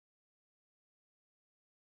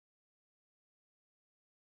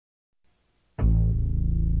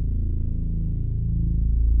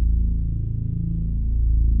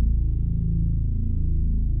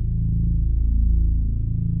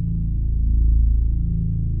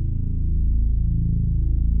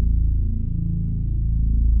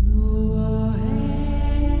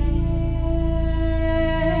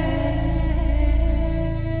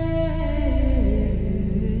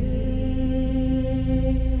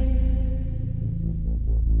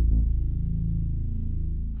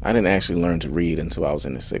I didn't actually learn to read until I was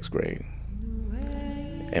in the 6th grade.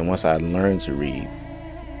 And once I learned to read,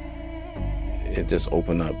 it just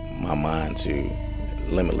opened up my mind to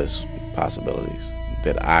limitless possibilities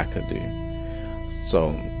that I could do. So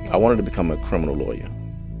I wanted to become a criminal lawyer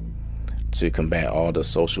to combat all the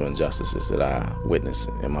social injustices that I witnessed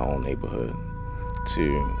in my own neighborhood,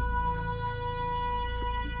 to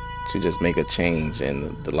just make a change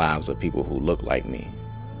in the lives of people who look like me,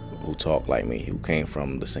 who talk like me, who came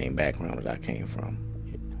from the same background that I came from.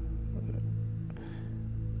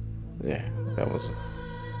 Yeah, that was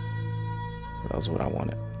what I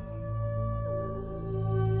wanted.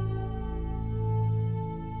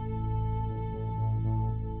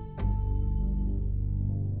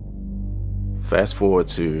 Fast forward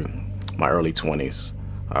to my early 20s,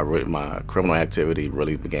 my criminal activity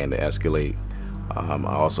really began to escalate. I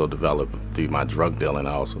also developed, through my drug dealing,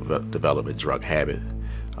 I also developed a drug habit.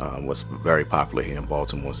 What's very popular here in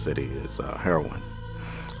Baltimore City is heroin.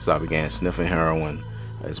 So I began sniffing heroin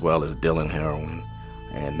as well as dealing heroin,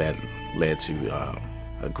 and that led to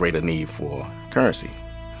a greater need for currency.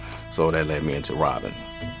 So that led me into robbing.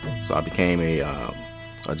 So I became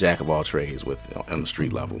a jack of all trades on the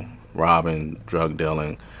street level. Robbing, drug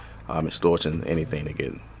dealing, extortion, anything to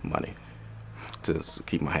get money, to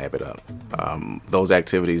keep my habit up. Those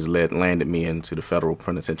activities landed me into the federal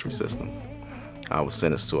penitentiary system. I was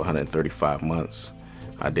sentenced to 135 months.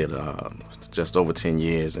 I did just over 10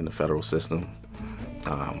 years in the federal system.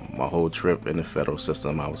 My whole trip in the federal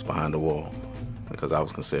system, I was behind the wall because I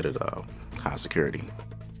was considered high security.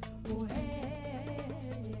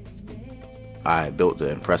 I built an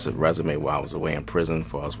impressive resume while I was away in prison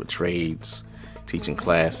for us with trades, teaching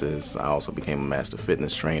classes. I also became a master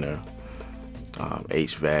fitness trainer,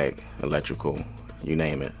 HVAC, electrical, you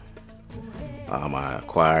name it. I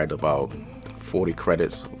acquired about 40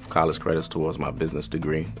 credits, college credits towards my business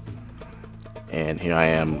degree. And here I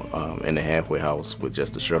am in the halfway house with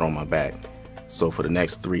just a shirt on my back. So for the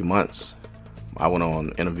next 3 months, I went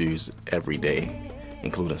on interviews every day,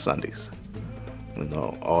 including Sundays. You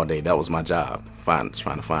know, all day. That was my job, trying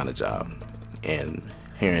to find a job. And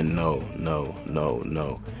hearing no, no, no,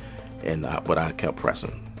 no. But I kept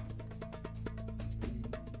pressing.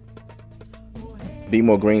 Be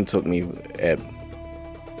More Green took me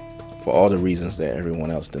for all the reasons that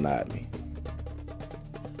everyone else denied me.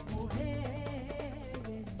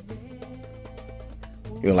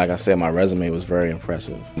 You know, like I said, my resume was very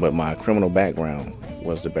impressive, but my criminal background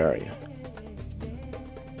was the barrier.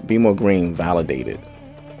 Be More Green validated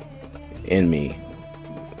in me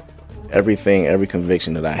everything, every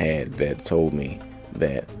conviction that I had that told me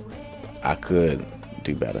that I could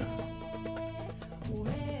do better.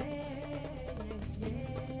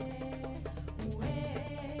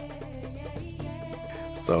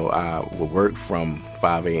 So I would work from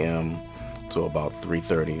 5 a.m. to about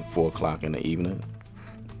 3:30, 4 o'clock in the evening.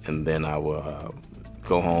 And then I would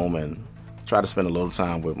go home and try to spend a little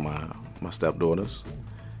time with my stepdaughters.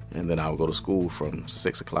 And then I would go to school from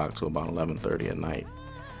 6 o'clock to about 11:30 at night.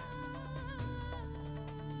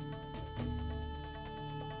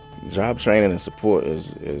 Job training and support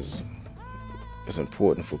is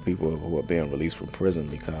important for people who are being released from prison,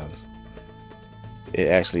 because it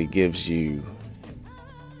actually gives you,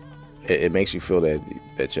 it makes you feel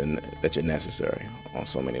that you're necessary on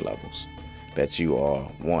so many levels, that you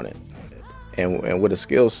are wanted, and with a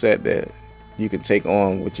skill set that you can take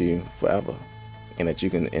on with you forever, and that you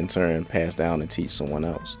can in turn pass down and teach someone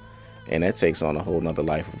else. And that takes on a whole nother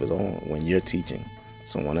life of its own when you're teaching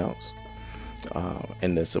someone else.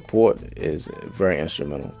 And the support is very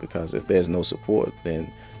instrumental, because if there's no support,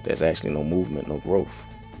 then there's actually no movement, no growth.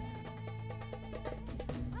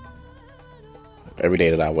 Every day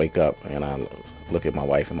that I wake up and I look at my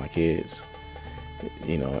wife and my kids,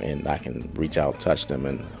 you know, and I can reach out, touch them,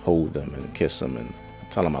 and hold them, and kiss them, and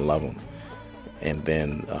tell them I love them. And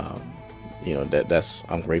then, you know,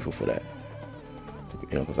 I'm grateful for that.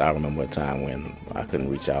 You know, because I remember a time when I couldn't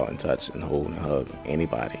reach out and touch and hold and hug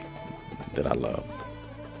anybody that I love.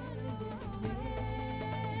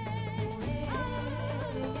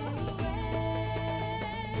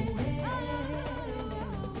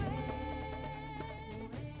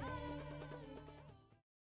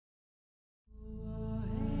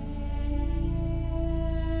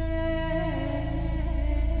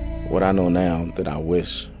 What I know now that I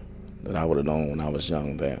wish that I would have known when I was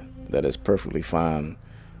young, that it's perfectly fine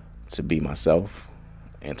to be myself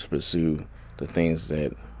and to pursue the things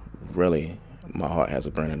that really my heart has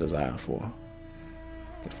a burning desire for.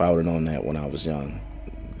 If I would have known that when I was young,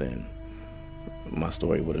 then my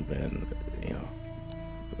story would have been, you know,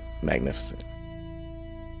 magnificent.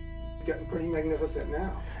 It's getting pretty magnificent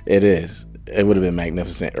now. It is. It would have been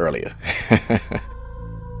magnificent earlier.